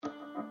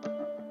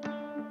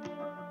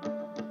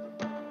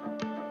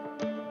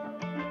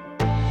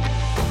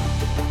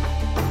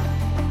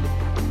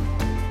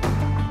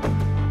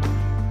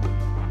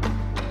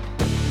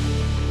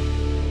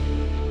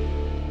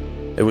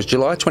It was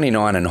July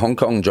 29 and Hong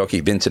Kong jockey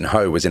Vincent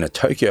Ho was in a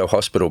Tokyo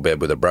hospital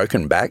bed with a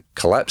broken back,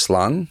 collapsed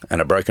lung and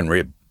a broken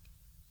rib.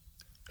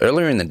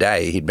 Earlier in the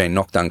day, he'd been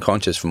knocked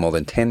unconscious for more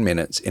than 10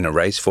 minutes in a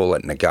race fall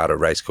at Nagata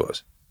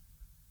Racecourse.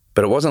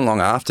 But it wasn't long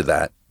after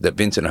that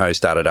Vincent Ho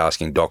started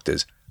asking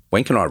doctors,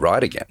 when can I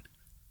ride again?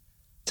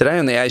 Today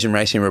on the Asian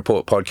Racing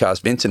Report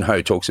podcast, Vincent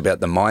Ho talks about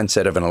the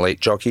mindset of an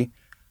elite jockey,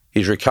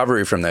 his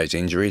recovery from those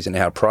injuries and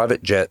how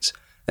private jets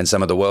and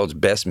some of the world's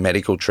best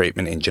medical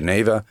treatment in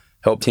Geneva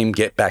helped him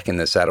get back in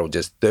the saddle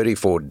just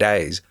 34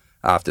 days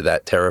after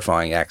that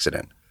terrifying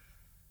accident.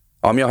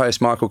 I'm your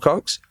host, Michael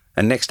Cox,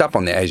 and next up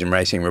on the Asian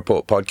Racing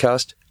Report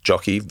podcast,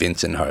 jockey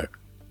Vincent Ho.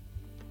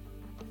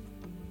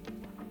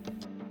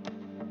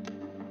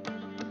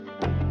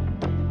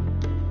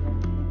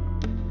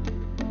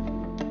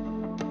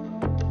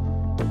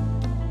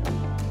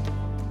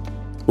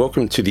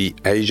 Welcome to the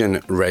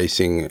Asian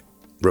Racing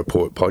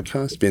Report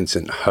podcast,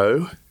 Vincent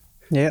Ho.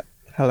 Yeah,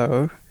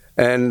 hello.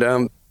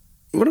 And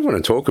what I want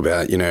to talk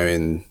about, you're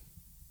in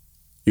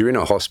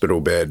a hospital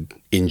bed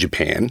in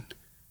Japan.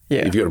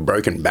 Yeah. You've got a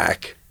broken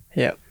back.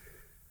 Yeah.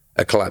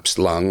 A collapsed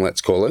lung, let's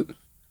call it.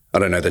 I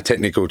don't know the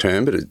technical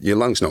term, but your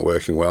lung's not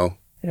working well.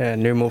 Yeah,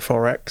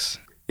 pneumothorax.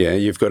 Yeah,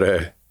 you're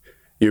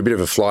a bit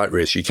of a flight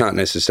risk. You can't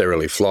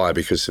necessarily fly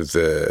because of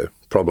the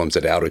problems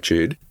at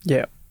altitude.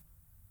 Yeah.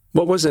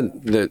 What was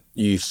it that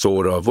you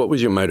thought of? What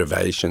was your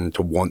motivation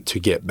to want to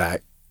get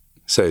back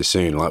so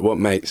soon? Like, what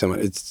makes someone?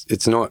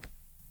 It's not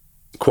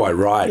quite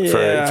right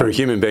for a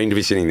human being to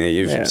be sitting there.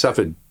 You've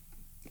suffered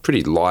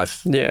pretty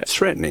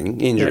life-threatening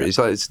injuries.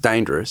 Yeah. Like, it's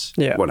dangerous.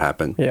 Yeah. What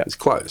happened? Yeah. It's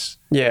close.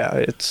 Yeah,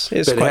 it's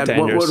But quite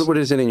dangerous. what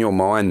is it in your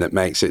mind that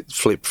makes it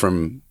flip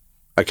from,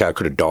 okay, I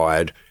could have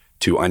died,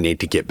 to I need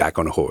to get back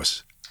on a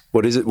horse?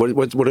 What is it?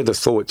 What are the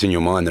thoughts in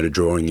your mind that are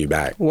drawing you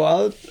back?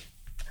 Well,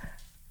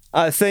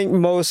 I think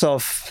most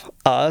of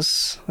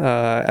us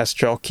as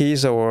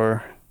jockeys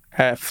or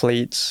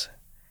athletes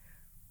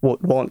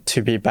would want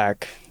to be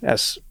back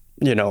as,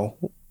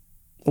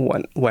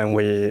 when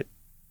we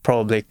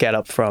probably get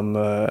up from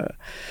the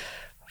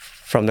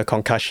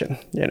concussion,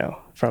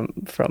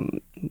 from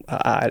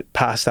I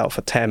passed out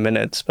for 10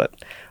 minutes, but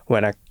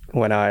when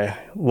I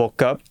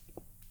woke up,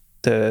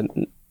 the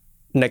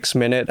next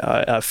minute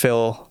I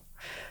feel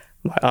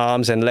my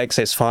arms and legs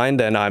is fine,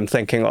 then I'm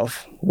thinking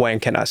of when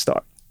can I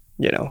start,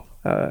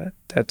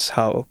 that's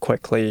how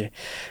quickly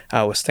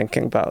I was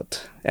thinking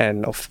about.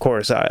 And of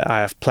course I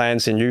have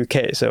plans in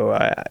UK, so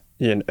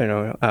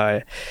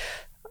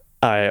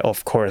I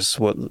of course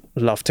would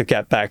love to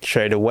get back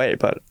straight away,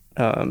 but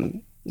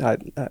I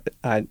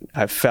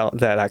felt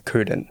that I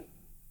couldn't.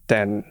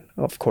 Then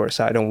of course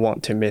I don't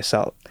want to miss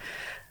out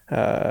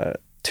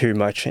too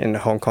much in the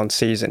Hong Kong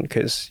season,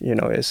 because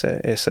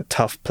it's a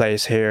tough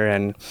place here,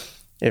 and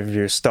if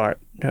you start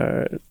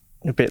a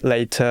bit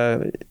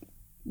later,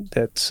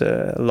 that's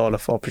a lot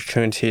of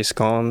opportunities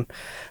gone.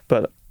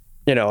 But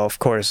of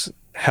course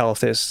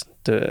health is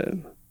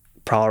the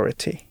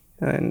priority,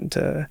 and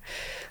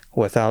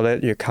without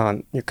it you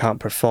can't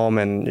perform,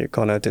 and you're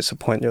gonna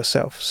disappoint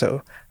yourself.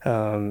 So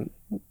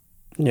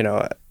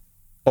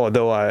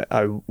although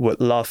I would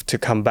love to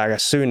come back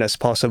as soon as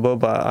possible,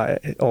 but I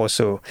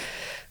also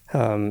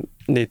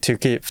need to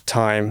give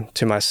time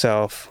to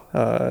myself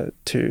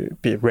to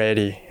be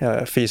ready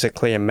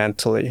physically and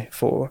mentally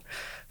for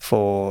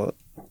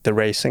the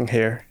racing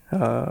here.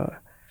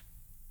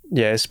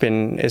 It's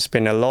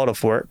been a lot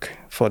of work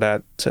for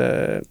that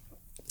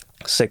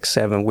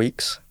 6-7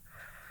 weeks,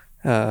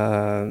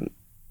 and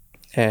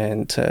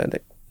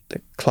the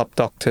club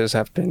doctors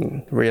have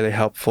been really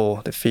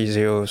helpful. The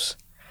physios,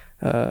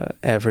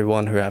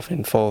 everyone who have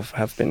involved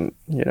have been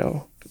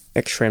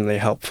extremely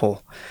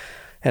helpful,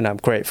 and I'm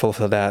grateful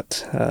for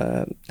that.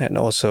 And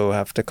also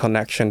have the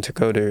connection to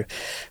go to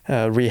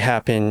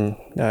rehab in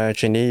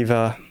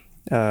Geneva,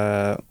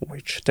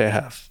 which they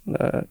have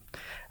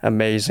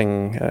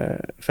amazing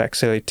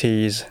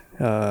facilities,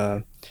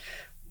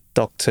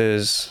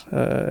 doctors,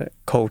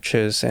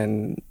 coaches,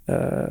 and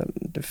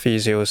the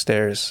physios.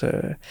 There's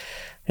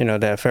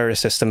they're very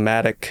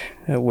systematic,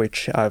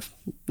 which I've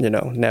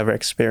never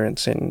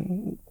experienced,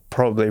 and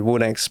probably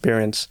wouldn't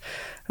experience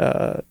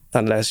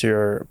unless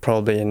you're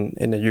probably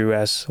in the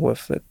US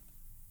with the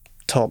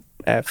top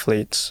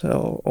athletes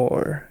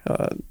or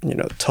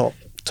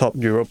top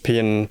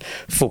European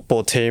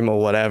football team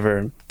or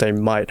whatever. They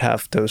might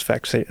have those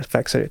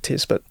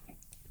facilities, but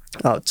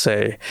I would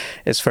say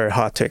it's very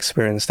hard to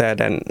experience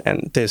that,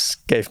 and this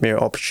gave me an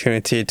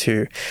opportunity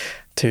to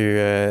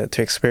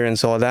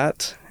experience all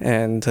that,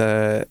 and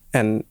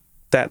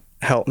that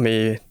helped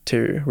me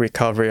to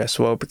recovery as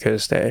well,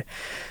 because they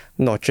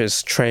not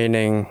just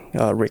training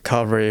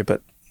recovery,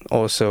 but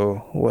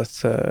also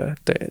with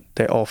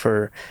they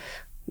offer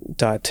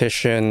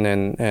dietitian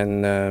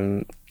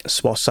and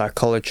sports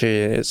psychology.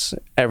 It's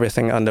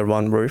everything under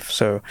one roof.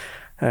 So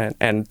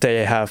and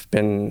they have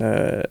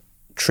been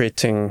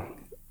treating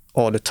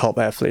all the top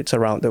athletes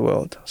around the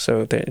world,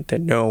 so they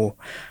know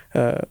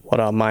what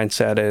our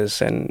mindset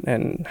is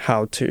and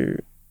how to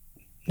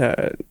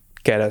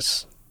get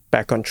us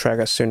back on track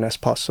as soon as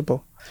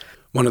possible.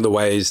 One of the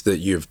ways that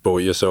you've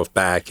brought yourself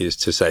back is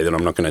to say that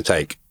I'm not going to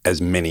take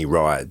as many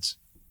rides,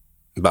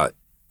 but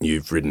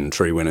you've ridden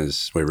 3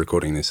 winners. We're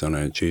recording this on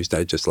a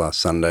Tuesday. Just last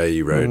Sunday,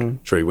 you rode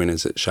 3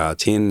 winners at Sha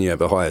Tin. You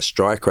have a higher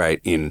strike rate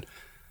in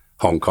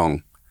Hong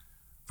Kong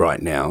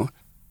right now.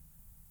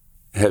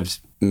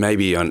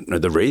 Maybe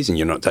the reason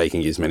you're not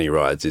taking as many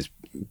rides is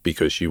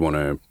because you want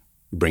to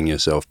bring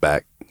yourself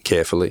back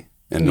carefully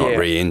and not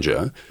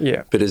re-injure.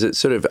 Yeah. But has it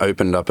sort of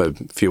opened up a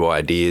few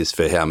ideas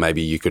for how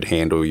maybe you could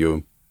handle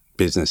your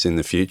business in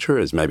the future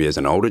as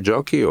an older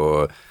jockey,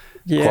 or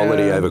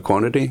quality over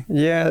quantity?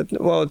 Yeah,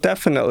 well,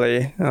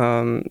 definitely.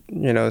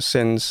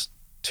 Since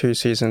 2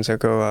 seasons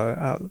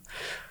ago,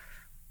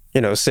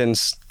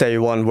 since day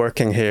one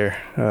working here,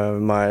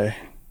 my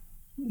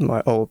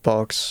old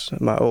boss,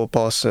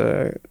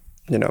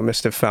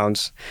 Mr.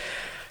 Founds,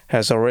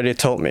 has already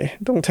told me,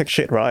 don't take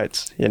shit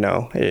rides.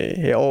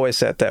 He always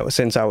said that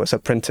since I was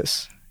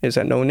apprentice. He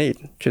said, no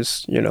need,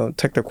 just,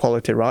 take the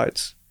quality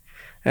rides.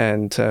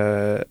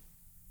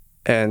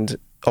 And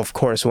of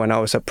course, when I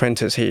was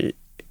apprentice, he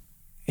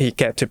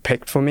get to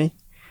pick for me.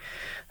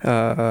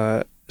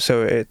 So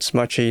it's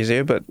much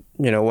easier. But,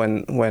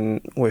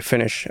 when we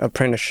finish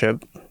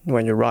apprenticeship,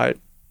 when you ride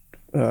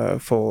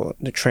for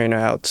the trainer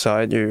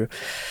outside,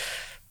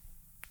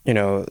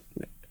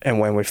 and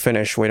when we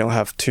finish, we don't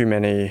have too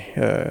many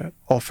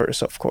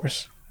offers, of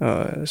course.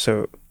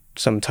 So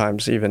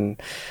sometimes even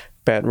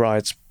bad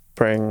rides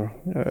bring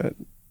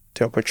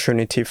the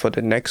opportunity for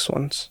the next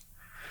ones.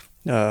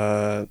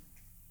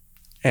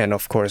 And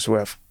of course, we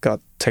have got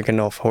taken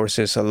off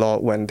horses a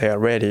lot when they are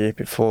ready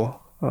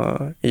before,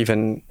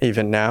 even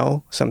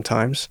now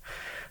sometimes.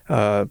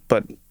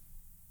 But,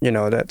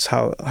 that's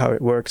how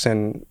it works.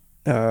 And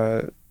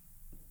at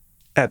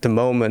the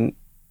moment,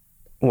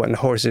 when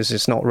horses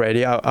is not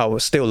ready, I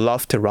would still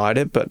love to ride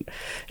it, but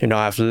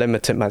I've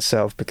limited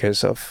myself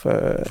because of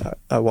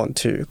I want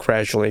to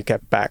gradually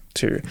get back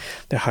to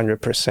the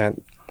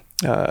 100%,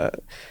 not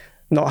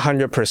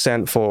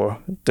 100% for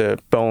the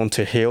bone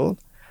to heal,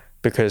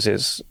 because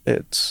it's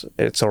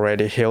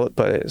already healed,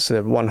 but it's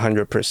the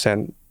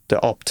 100%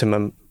 the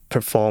optimum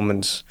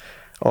performance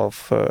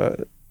of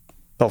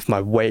my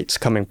weights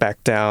coming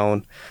back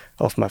down,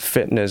 of my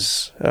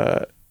fitness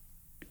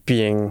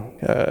being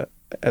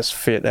as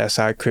fit as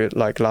I could,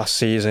 like last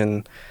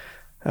season.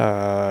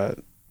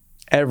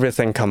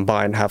 Everything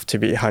combined have to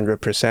be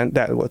 100%.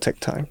 That will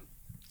take time.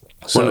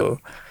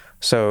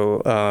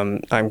 So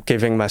I'm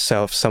giving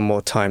myself some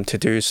more time to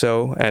do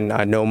so, and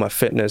I know my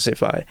fitness.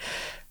 If I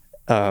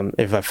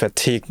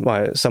fatigue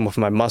some of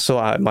my muscle,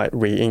 I might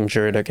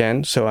re-injure it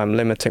again. So I'm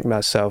limiting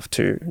myself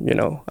to,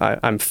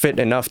 I'm fit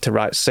enough to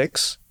ride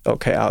 6.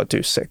 Okay, I'll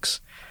do 6.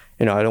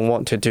 I don't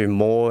want to do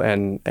more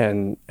and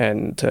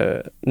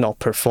not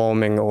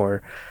performing,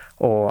 or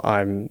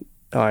I'm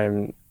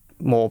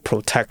more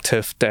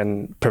protective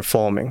than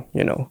performing.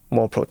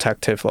 More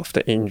protective of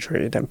the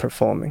injury than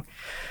performing,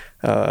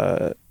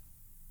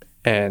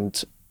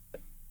 and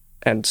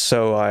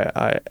so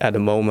I at the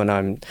moment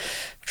I'm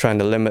trying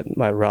to limit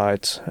my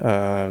rides,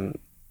 and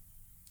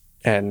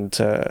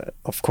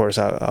of course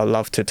I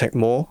love to take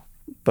more,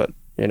 but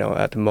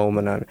at the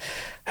moment I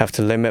have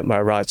to limit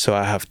my rides, so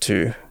I have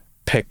to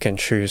pick and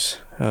choose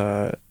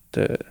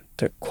the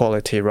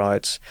quality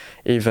rides.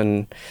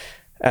 Even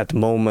at the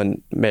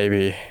moment,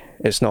 maybe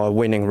it's not a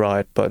winning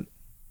ride, but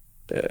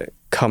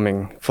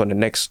coming for the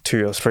next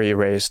 2 or 3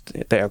 races,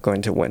 they are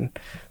going to win.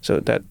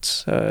 So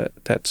that's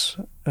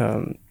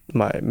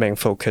my main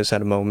focus at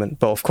the moment.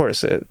 But of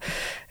course,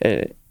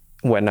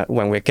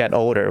 when we get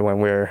older, when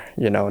we're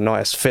not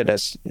as fit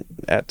as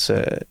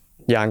a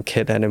young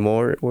kid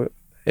anymore,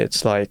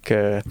 it's like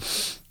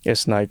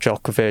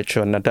Djokovic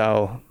or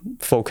Nadal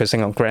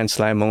focusing on Grand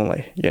Slam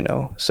only,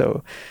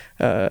 So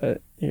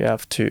you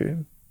have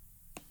to,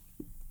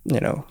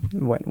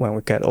 when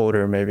we get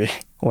older, maybe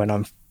when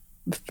I'm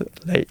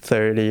late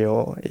 30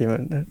 or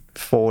even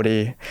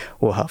 40,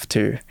 we'll have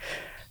to,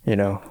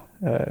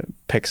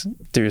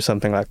 do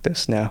something like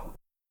this now.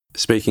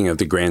 Speaking of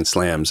the Grand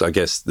Slams, I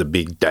guess the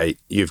big date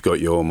you've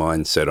got your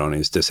mind set on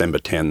is December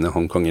 10, the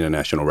Hong Kong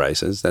International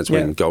Races. That's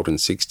when Golden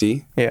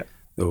 60. Yeah.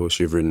 The horse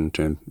you've ridden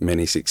to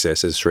many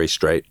successes, 3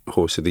 straight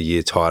Horse of the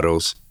Year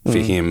titles for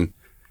him.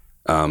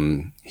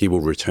 He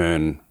will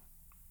return,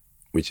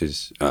 which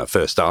is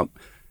first up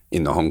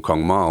in the Hong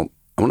Kong Mile.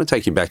 I want to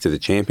take you back to the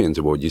Champions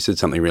Award. You said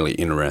something really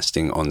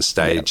interesting on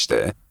stage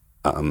there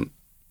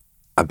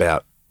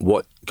about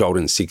what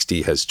Golden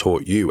 60 has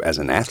taught you as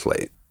an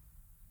athlete.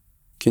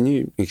 Can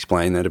you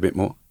explain that a bit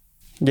more?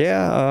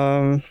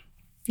 Yeah,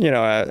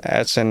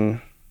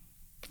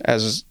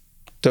 as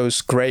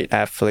those great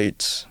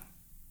athletes,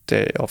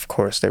 of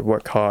course they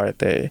work hard,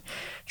 they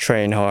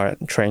train hard,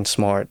 train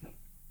smart,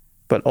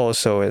 but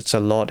also it's a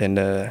lot in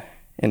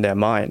their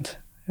mind.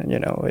 And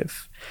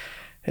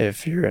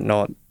if you're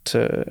not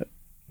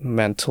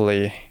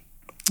mentally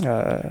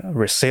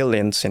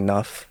resilient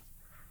enough,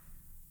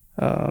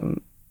 I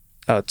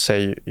would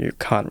say you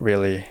can't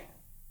really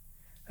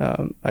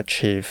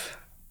achieve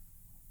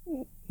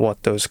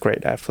what those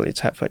great athletes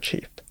have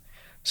achieved.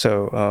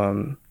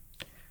 So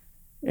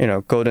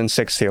Golden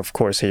 60, of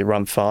course, he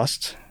run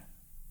fast,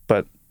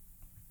 but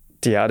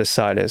the other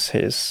side is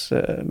his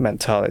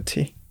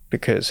mentality,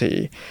 because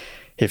he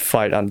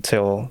fight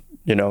until,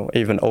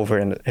 even over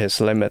in his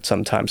limit.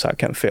 Sometimes I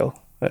can feel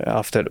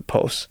after the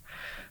pose,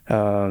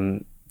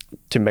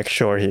 to make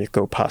sure he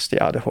go past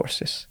the other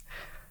horses.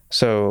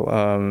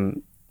 So,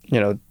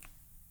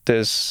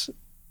 this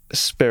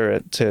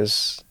spirit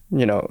is,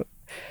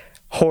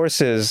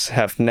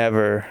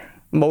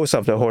 most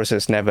of the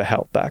horses never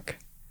held back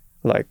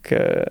like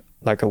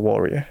a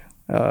warrior.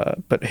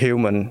 But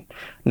human,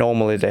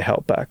 normally they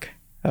held back.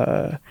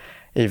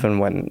 Even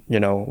when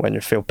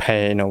you feel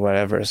pain or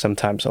whatever,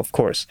 sometimes, of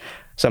course,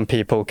 some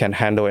people can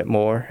handle it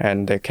more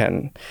and they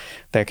can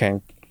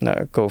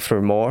go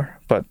through more.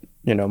 But,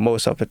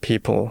 most of the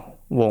people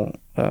won't,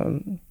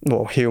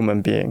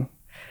 human being,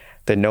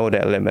 they know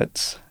their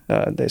limits.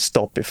 They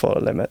stop before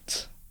the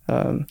limits.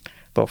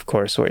 But of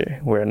course,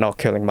 we're not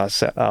killing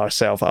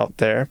ourselves out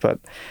there. But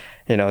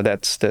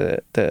that's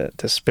the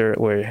spirit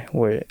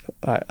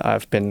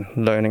I've been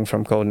learning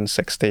from Golden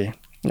 60,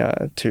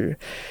 to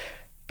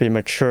be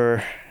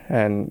mature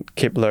and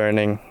keep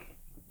learning,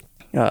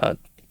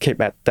 keep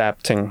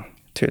adapting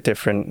to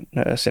different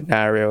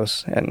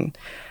scenarios, and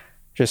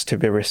just to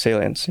be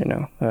resilient,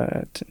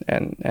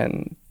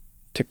 and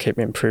to keep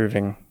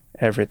improving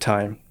every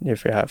time.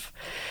 If you have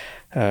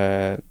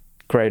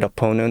great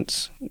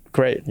opponents,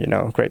 great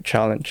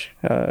challenge,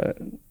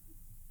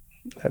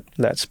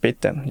 let's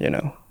beat them,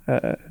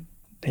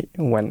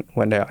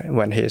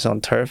 when he's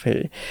on turf,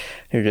 you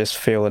just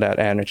feel that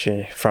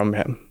energy from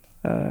him.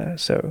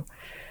 So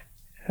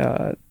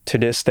to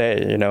this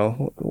day,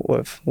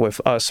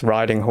 with us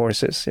riding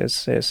horses,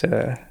 it's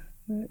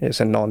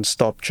a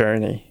non-stop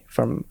journey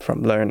from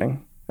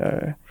learning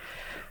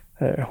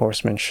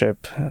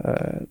horsemanship,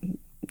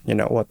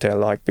 what they're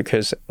like,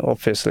 because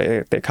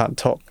obviously they can't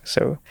talk.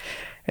 So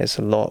it's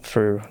a lot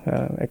through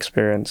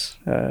experience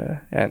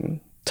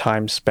and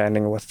time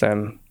spending with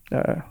them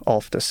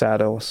off the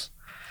saddles,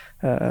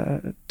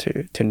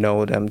 to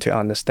know them, to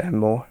understand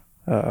more,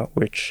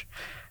 which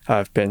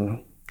I've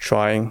been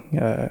trying,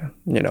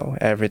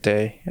 every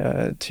day,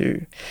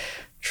 to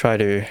try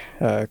to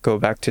go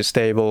back to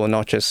stable,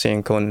 not just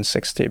seeing Golden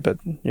 60, but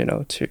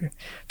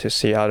to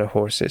see other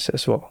horses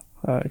as well.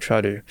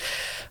 Try to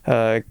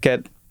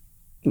get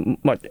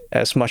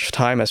as much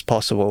time as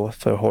possible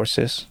for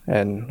horses,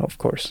 and of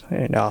course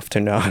in the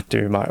afternoon I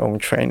do my own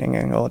training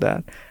and all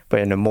that. But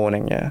in the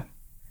morning, yeah.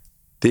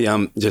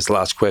 The just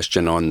last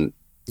question on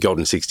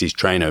Golden 60's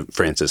trainer,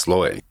 Francis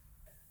Loy.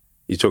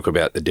 You talk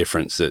about the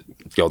difference that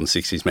Golden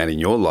 60's made in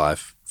your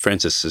life.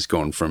 Francis has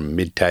gone from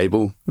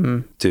mid-table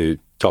to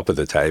top of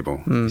the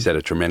table. He's had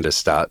a tremendous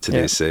start to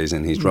this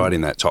season. He's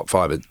riding that top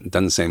 5. It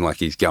doesn't seem like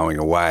he's going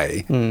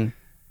away.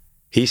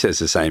 He says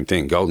the same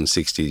thing. Golden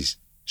 60's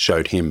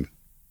showed him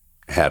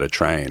how to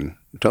train.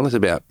 Tell us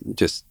about,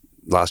 just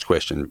last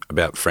question,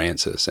 about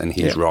Francis and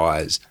his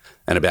rise,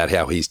 and about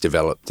how he's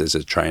developed as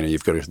a trainer.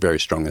 You've got a very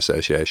strong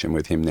association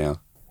with him now.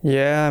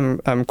 Yeah,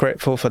 I'm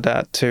grateful for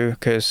that too,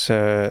 because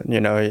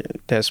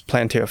there's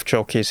plenty of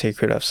jockeys he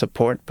could have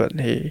supported, but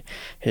he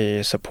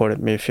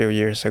supported me a few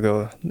years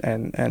ago,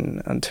 and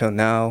until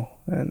now,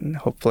 and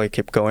hopefully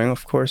keep going,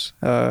 of course.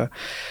 I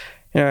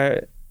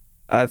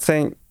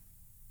think,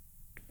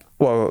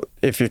 well,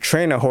 if you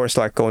train a horse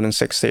like Golden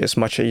 60, it's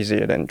much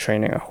easier than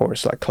training a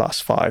horse like Class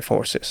 5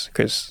 horses,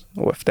 because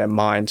with their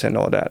minds and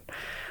all that.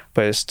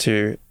 But it's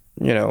to,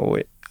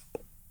 we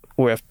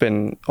have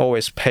been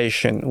always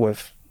patient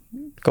with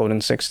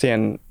Golden 60,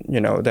 and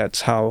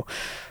that's how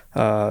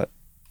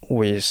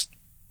we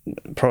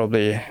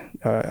probably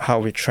how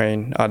we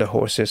train other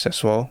horses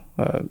as well.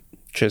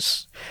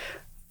 Just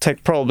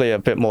take probably a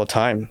bit more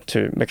time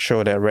to make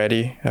sure they're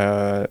ready,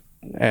 and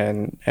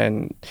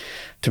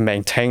to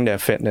maintain their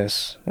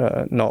fitness,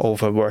 not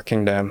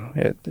overworking them.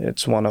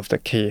 It's one of the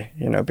key,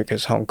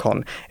 because Hong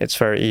Kong, it's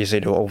very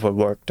easy to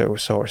overwork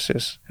those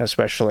horses,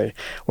 especially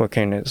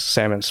working in the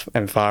same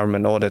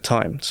environment all the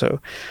time. So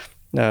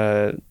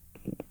to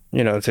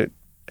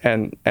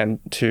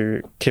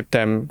keep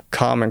them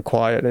calm and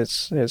quiet,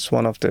 it's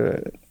one of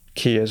the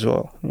key as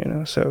well.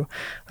 So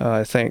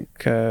I think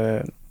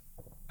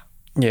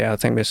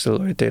Mr.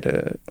 Loy did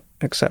an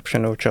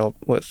exceptional job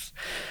with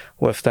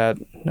that,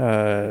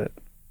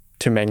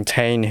 to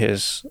maintain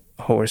his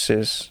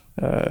horses,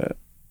 the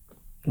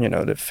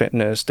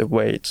fitness, the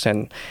weights,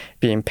 and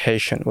being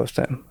patient with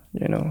them.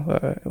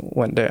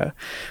 When they're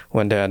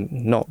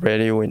not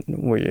ready,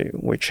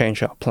 we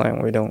change our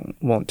plan. We don't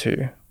want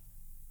to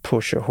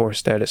push a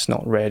horse that is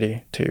not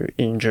ready, to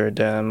injure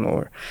them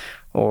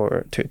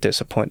or to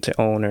disappoint the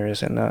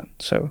owners and that.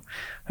 So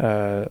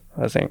I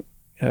think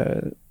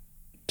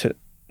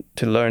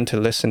to learn to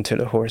listen to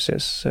the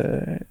horses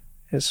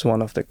is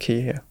one of the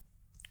key here.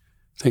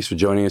 Thanks for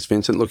joining us,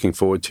 Vincent. Looking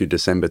forward to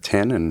December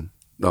 10 and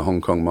the Hong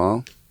Kong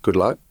Mile. Good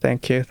luck.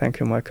 Thank you,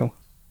 Michael.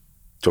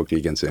 Talk to you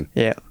again soon.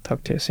 Yeah,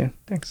 talk to you soon.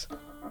 Thanks.